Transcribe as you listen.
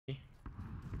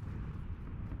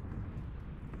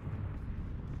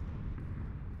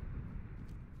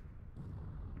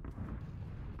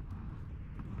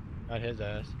Got his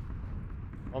ass.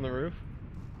 On the roof.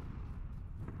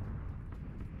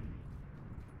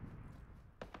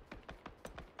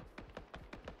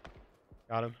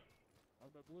 Got him.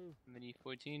 Blue. Mini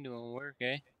 14 doing work,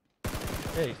 eh?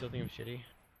 Hey, you still think I'm shitty?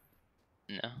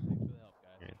 No. Thanks for the help,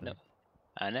 guys. No.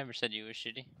 I never said you were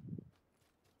shitty.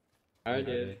 I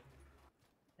did.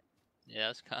 Yeah,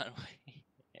 that's kind of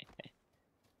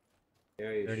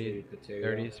Yeah, you 30, shitty potato.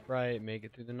 30 Sprite, make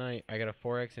it through the night. I got a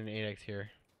 4x and an 8x here.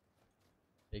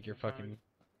 Take your fucking...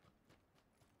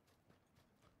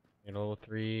 Get a level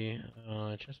 3,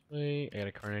 chest plate. I got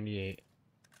a car 98.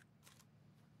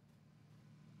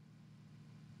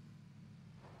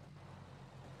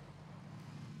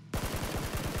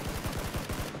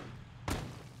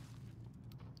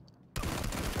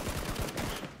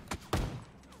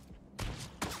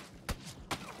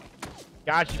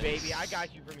 Got you, baby. I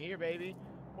got you from here, baby.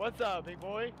 What's up, big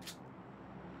boy?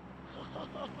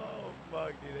 Oh,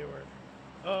 fuck, dude. They were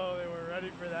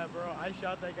ready for that, bro. I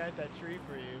shot that guy at that tree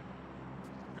for you.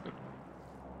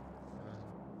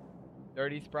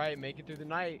 30 Sprite, make it through the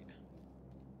night.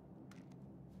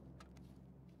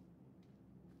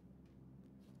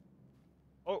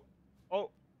 Oh,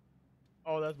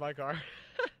 that's my car.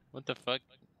 What the fuck?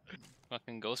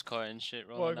 Fucking ghost car and shit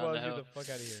rolling Fuck, down the get hill. the fuck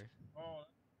out of here.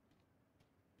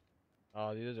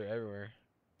 Oh, these are everywhere.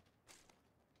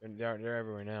 They're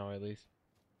everywhere now, at least.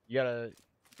 You got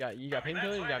painkillers, you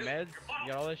got meds,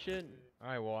 you got all that shit. All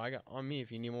right, well, I got on me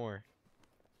if you need more.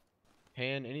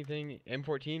 Pan, anything,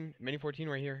 M14, Mini 14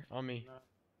 right here on me.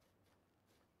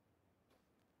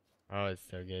 Oh, it's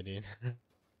so good, dude.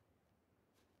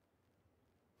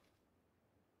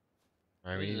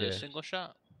 All right, we Is need it a to single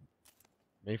shot?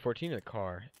 Mini 14 is a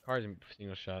car. Car's a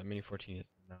single shot. Mini 14 is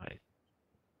nice.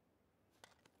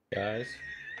 Guys.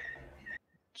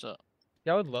 What's up?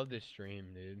 Yeah, I would love this stream,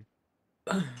 dude.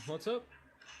 What's up?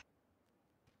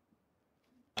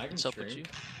 I can What's up stream. with you?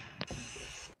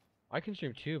 I can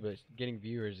stream too, but getting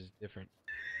viewers is different.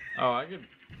 Oh, I get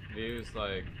views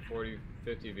like 40,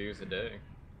 50 views a day.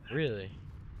 Really?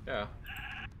 Yeah.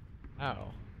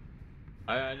 How?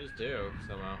 I just do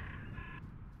somehow.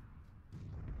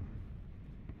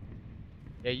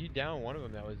 Yeah, you down one of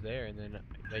them that was there, and then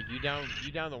like you down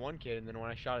the one kid, and then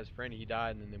when I shot his friend, he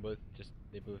died, and then they both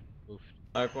poofed.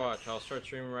 Like, watch. I'll start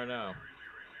streaming right now.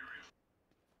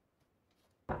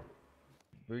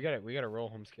 We gotta roll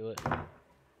home skillet.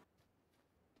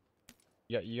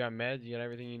 You got meds, you got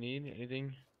everything you need.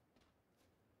 Anything?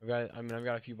 I've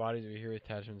got a few bodies over here with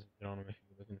attachments on them if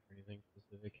you're looking for anything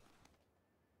specific.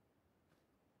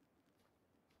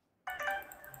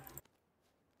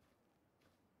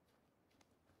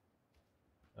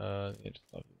 Yeah, just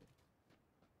love you.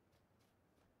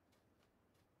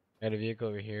 I got a vehicle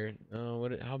over here. Oh,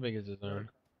 how big is the zone?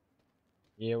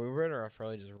 Yeah, we were better off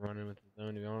probably just running with the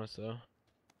zone, to be honest, though.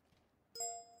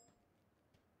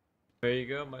 There you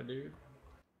go, my dude.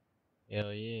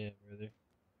 Hell yeah, brother.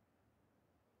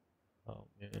 Oh,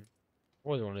 man. I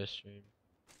always wanted to stream.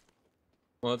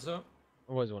 What's up?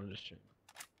 I always wanted to stream.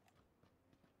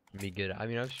 Be good. I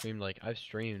mean, I've streamed,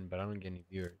 but I don't get any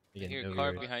viewers. I I get hear no a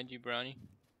car viewers. behind you, Brownie.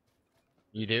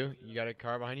 You do? You got a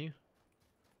car behind you?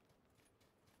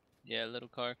 Yeah, a little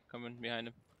car coming behind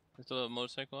him. It's a little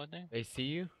motorcycle, I think. They see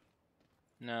you?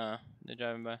 Nah, they're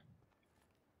driving by.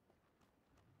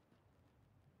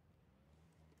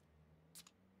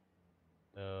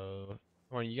 So,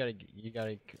 come on,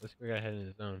 let's go ahead in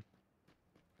the zone.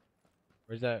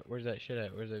 Where's that shit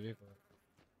at? Where's that vehicle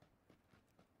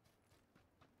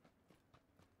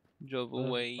at? Drove Where the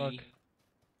away. fuck?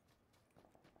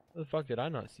 How the fuck did I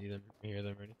not see them, hear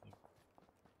them, or anything?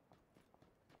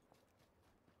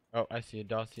 Oh, I see a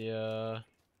Dacia,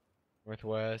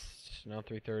 northwest, now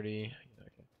 330. Yeah,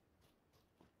 okay.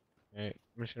 Alright,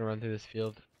 I'm just gonna run through this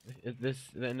field. The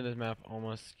end of this map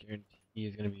almost guarantee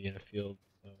is gonna be in a field,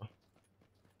 so.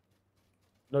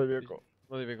 Another vehicle.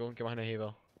 Get behind a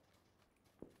Havel.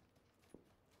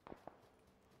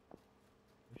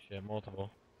 Oh shit,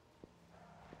 multiple.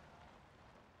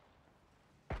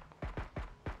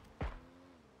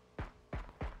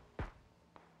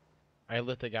 I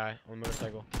lit the guy on the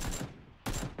motorcycle.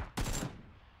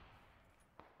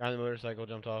 Guy on the motorcycle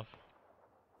jumped off.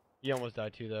 He almost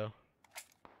died too, though.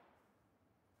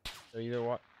 So either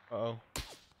what? Uh-oh.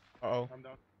 Uh-oh. I'm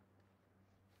down.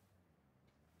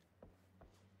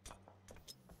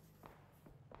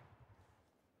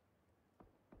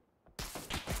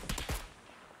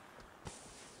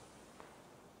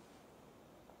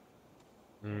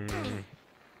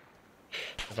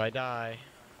 If I die,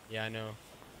 yeah, I know.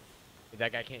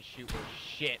 That guy can't shoot for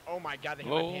shit. Oh my god, they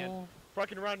hit my hand.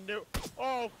 Fucking run, dude.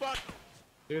 Oh, fuck.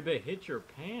 Dude, they hit your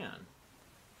pan.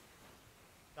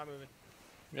 Stop moving.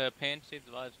 Yeah, pan saves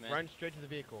lives, man. Run straight to the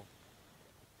vehicle.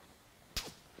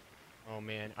 Oh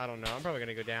man, I don't know. I'm probably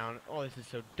gonna go down. Oh, this is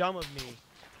so dumb of me.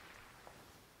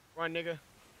 Run, nigga.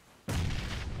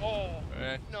 Oh,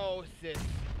 Correct. no, sis.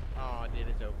 Oh, dude,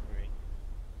 it's over for me.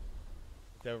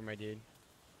 It's over, my dude.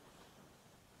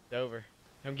 It's over.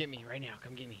 Come get me right now.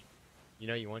 Come get me. You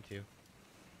know you want to.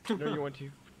 You know you want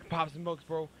to. Pop some smokes,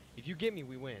 bro. If you get me,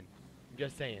 we win. I'm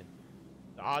just saying.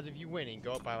 The odds of you winning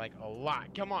go up by like a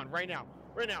lot. Come on, right now.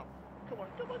 Right now. Come on,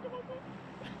 come on, come on, come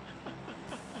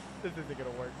on. This isn't gonna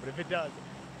work, but if it does.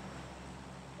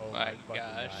 Oh my fucking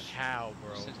god. How,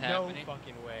 bro? This is No happening?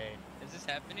 fucking way. Is this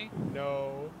happening?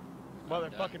 No. I'm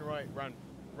done. Motherfucking right. Run.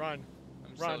 Run.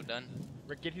 I'm Run. so done.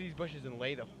 Get to these bushes and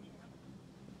lay them.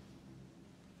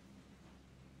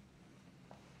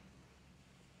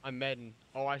 I'm medding.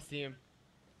 Oh, I see him.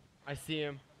 I see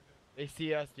him. They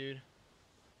see us, dude.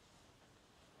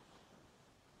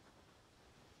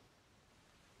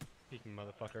 Peeking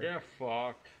motherfucker. Yeah,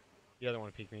 fucked. The other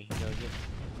one peeked me. He knows it.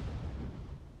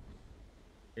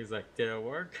 He's like, did it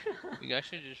work? You guys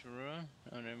should just run.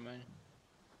 Oh, never mind.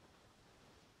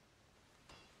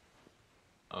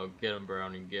 Oh, get him,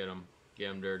 Brownie. Get him.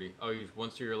 Get him dirty. Oh, he's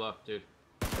one's to your left, dude.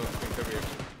 Oh, come here.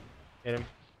 Hit him.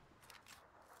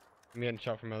 I'm getting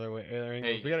shot from other way. Other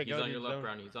angles. Hey, We gotta he's go on your left, zone.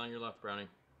 Brownie. He's on your left, Brownie.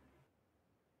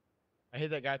 I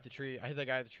hit that guy at the tree. I hit that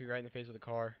guy at the tree right in the face with a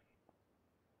car.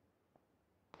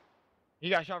 He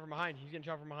got shot from behind. He's getting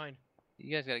shot from behind. You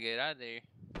guys gotta get out of there.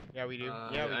 Yeah, we do.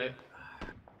 Yeah, we do.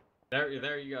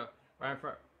 There you go. Right in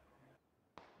front.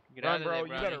 Get out Run, of bro. there, You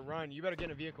Brownie. better run. You better get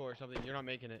in a vehicle or something. You're not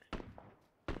making it.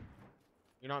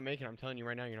 You're not making it. I'm telling you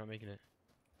right now, you're not making it.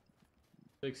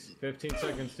 15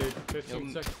 seconds, dude.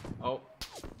 15 seconds. Oh.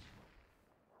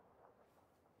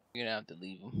 You're gonna have to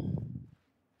leave him.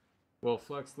 Will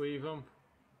Flex leave him?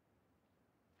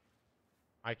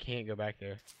 I can't go back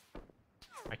there.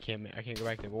 I can't go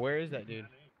back there. But where is that dude?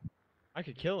 I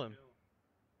could kill him.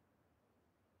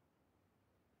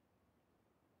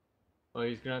 Well,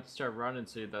 he's gonna have to start running,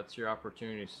 so that's your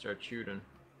opportunity to start shooting.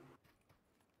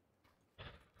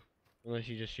 Unless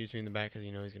he just shoots me in the back because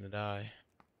he knows he's gonna die.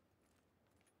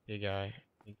 Big guy.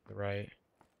 To the right.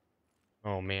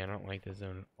 Oh man, I don't like this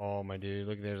zone. Oh my dude,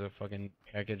 look, there's a fucking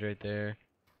package right there.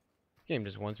 This game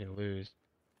just wants me to lose.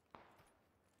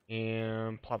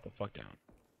 And plop the fuck down.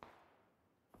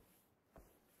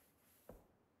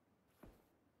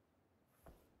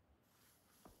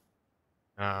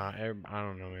 I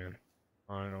don't know, man.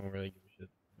 I don't really give a shit.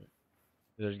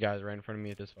 There's guys right in front of me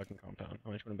at this fucking compound.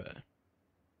 How much want to bet?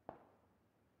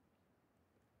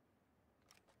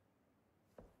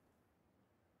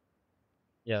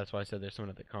 Yeah, that's why I said there's someone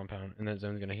at the compound, and that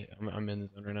zone's gonna hit. I'm in the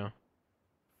zone right now.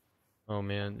 Oh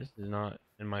man, this is not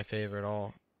in my favor at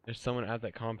all. There's someone at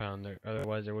that compound there,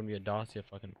 otherwise there wouldn't be a Dacia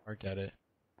fucking parked at it.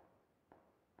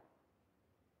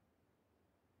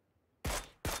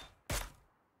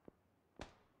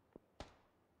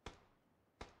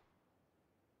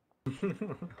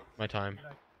 My time.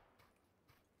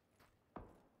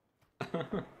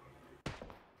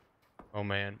 Oh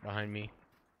man, behind me.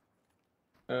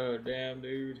 Oh, damn,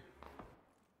 dude.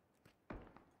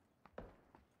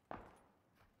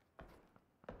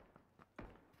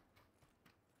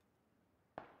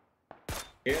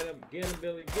 Get him,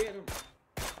 Billy, get him.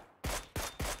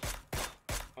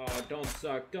 Oh, don't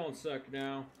suck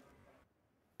now.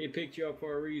 He picked you up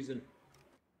for a reason.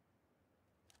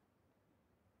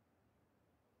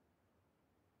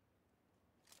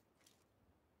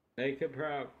 Make him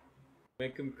proud.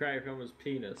 Make him cry from his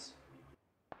penis.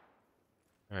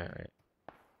 Alright.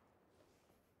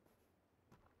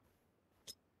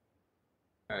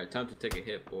 Alright, time to take a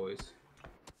hit, boys.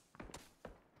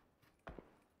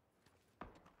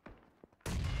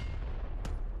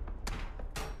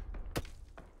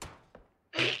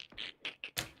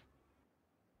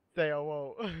 Say I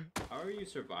won't. How are you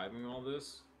surviving all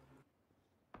this?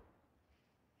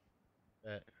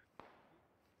 Bet.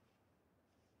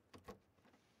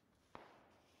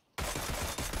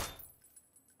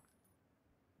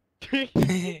 He's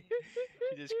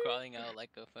just crawling out like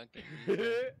a fucking.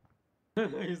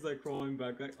 He's like crawling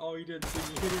back like, oh, he didn't see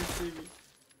me, he didn't see me.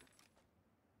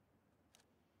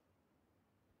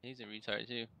 He's a retard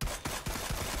too.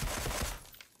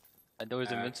 That door's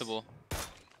Axe. invincible.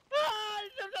 Ah, he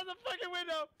jumped out the fucking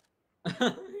window!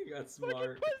 He got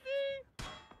smart.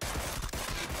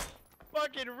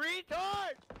 Fucking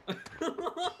retard!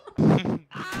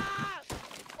 Ah!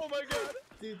 Oh my god!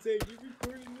 Dude, Zay, you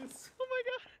recording this? Oh my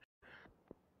god!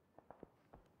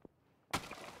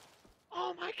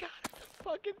 Oh my god, it's a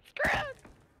fucking scrap!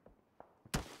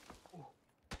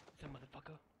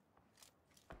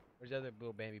 Where's the other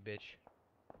little Bambi bitch?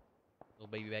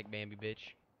 Little baby back Bambi bitch.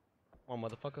 Come on,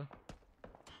 motherfucker.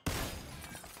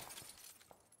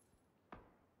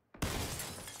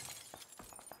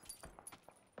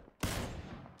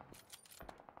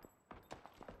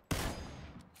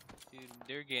 Dude,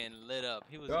 they're getting lit up.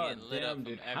 He was God getting lit up damn, from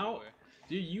dude. everywhere.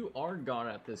 Dude, you are gone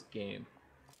at this game.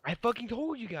 I fucking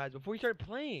told you guys before you started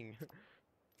playing.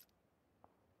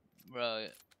 Bro,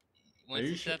 once you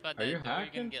you step out are you that door, you're gonna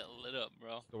hacking? get lit up,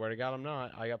 bro. Swear to God, I'm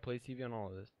not. I got Play TV on all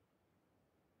of this.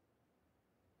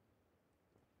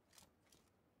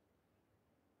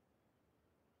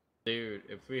 Dude,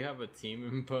 if we have a team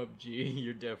in PUBG,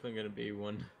 you're definitely gonna be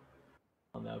one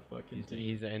on that fucking team.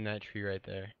 He's in that tree right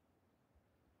there.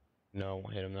 No,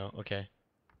 won't hit him though. Okay.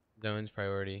 Zone's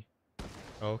priority.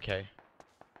 Okay.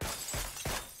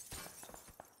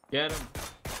 Get him.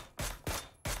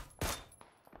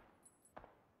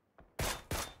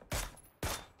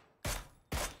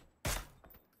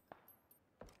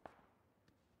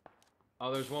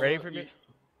 Oh, there's one Ready more. for me?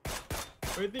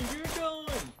 Where do you think you're going?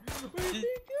 Where do you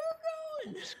think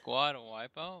you're going? Squad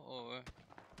wipeout or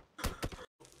I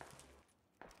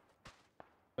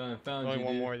There's found only you,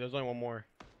 one dude. more. There's only one more.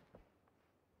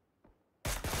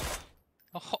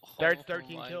 oh, That's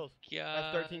 13 my kills.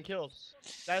 God. That's 13 kills.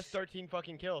 That's 13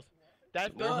 fucking kills.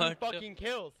 That's 13 What the fucking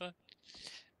kills. fuck?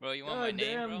 Bro, you want my God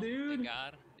name, damn, bro? dude. The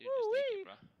God? Dude, just take it,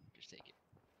 bro. Just take it.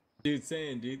 Dude,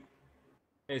 saying, dude.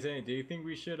 Hey, saying, do you think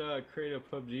we should create a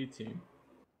PUBG team?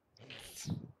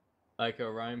 Like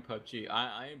a Ryan PUBG.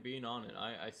 I ain't being on it.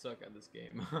 I suck at this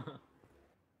game.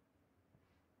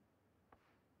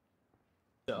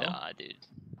 So, Nah, dude.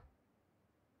 you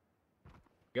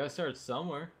gotta start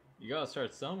somewhere. You gotta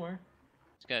start somewhere.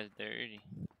 This guy's dirty.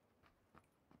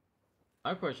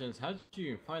 My question is, how did you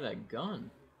even find that gun?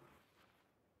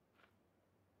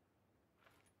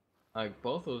 Like,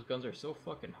 both those guns are so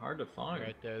fucking hard to find.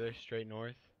 Right there. They're straight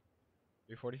north.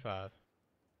 345.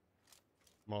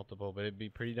 Multiple, but it'd be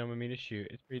pretty dumb of me to shoot.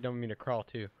 It's pretty dumb of me to crawl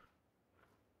too.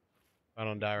 If I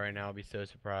don't die right now, I'll be so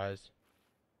surprised.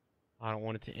 I don't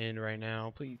want it to end right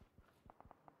now, please.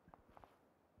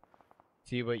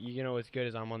 See, but you know what's good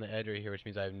is I'm on the edge right here, which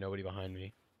means I have nobody behind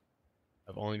me.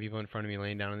 I have only people in front of me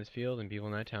laying down in this field, and people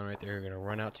in that town right there are gonna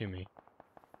run out to me.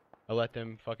 I let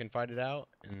them fucking fight it out,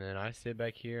 and then I sit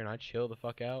back here and I chill the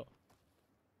fuck out.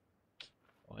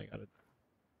 All I gotta.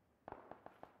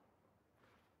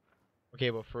 Okay,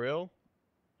 but for real,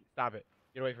 stop it.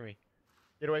 Get away from me.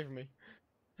 Get away from me.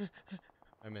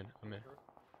 I'm in. I'm in.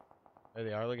 There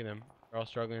they are. Look at them. They're all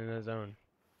struggling in the zone.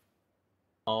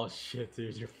 Oh shit,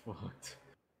 dude, you're fucked.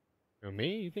 Who,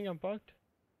 me? You think I'm fucked?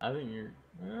 I think you're.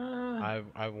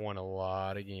 I've won a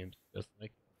lot of games just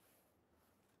like.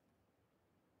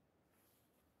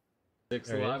 Six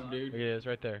There it alive, is. dude. Look at it, it's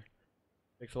right there.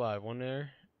 6 alive. One there,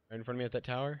 right in front of me at that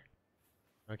tower.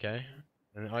 Okay.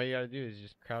 And all you gotta do is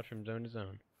just crouch from zone to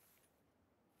zone.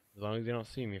 As long as they don't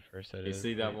see me first, that You is.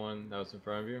 see that one that was in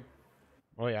front of you?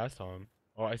 Oh yeah, I saw him.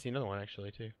 Oh, I see another one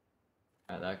actually too.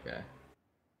 Yeah, that guy.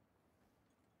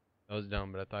 That was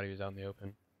dumb, but I thought he was out in the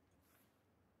open.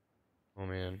 Oh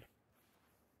man.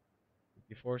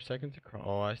 54 seconds to crawl.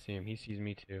 Oh, I see him. He sees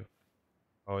me too.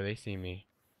 Oh, they see me.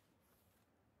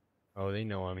 Oh, they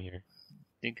know I'm here.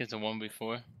 Think it's the one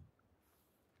before.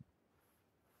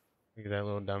 Look at that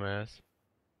little dumbass.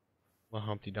 Little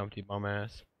Humpty Dumpty bum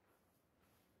ass.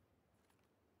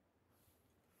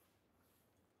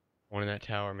 One in that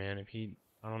tower, man. If he,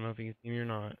 I don't know if he can see me or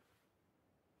not.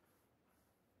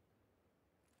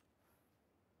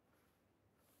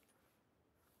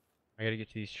 I gotta get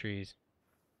to these trees.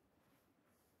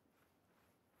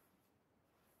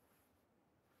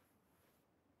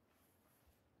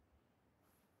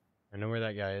 I know where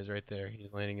that guy is right there.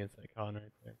 He's landing against that column right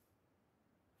there.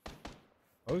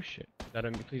 Oh shit. That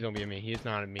a me? Please don't be a me. He is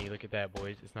not a me. Look at that,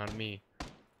 boys. It's not a me.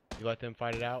 You let them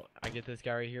fight it out. I get this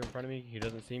guy right here in front of me. He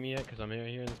doesn't see me yet because I'm right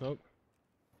here in the smoke.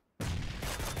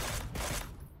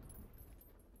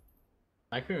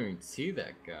 I couldn't even see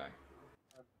that guy.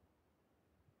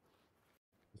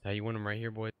 That's how you win him right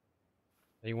here, boys.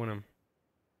 How you win him.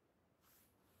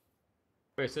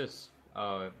 Where's this?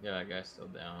 Oh, yeah, that guy's still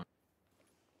down.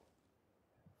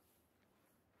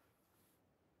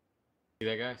 See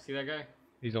that guy? See that guy?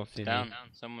 Please don't see Down. me.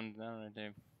 Someone's down right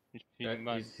there. He's Yeah, shooting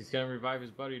by. he's gonna revive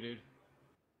his buddy, dude.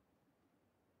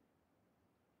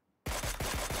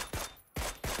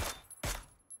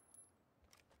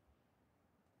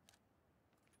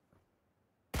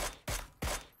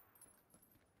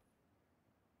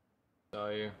 Saw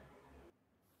you.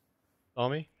 Saw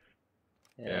me?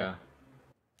 Yeah.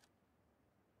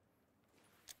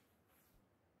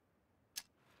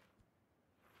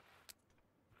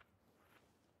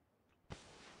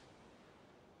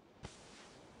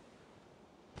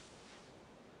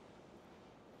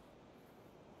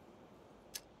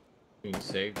 Being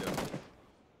saved though.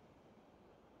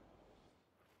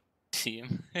 See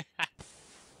him?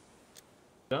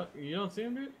 You don't see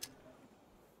him, dude?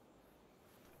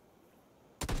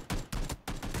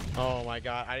 Oh my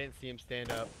god, I didn't see him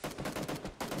stand up.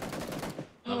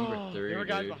 Number 3, There were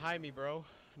guys dude. behind me, bro.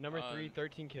 Number 3,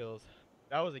 13 kills.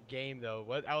 That was a game though.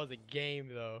 What? That was a game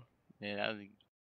though. Yeah, that was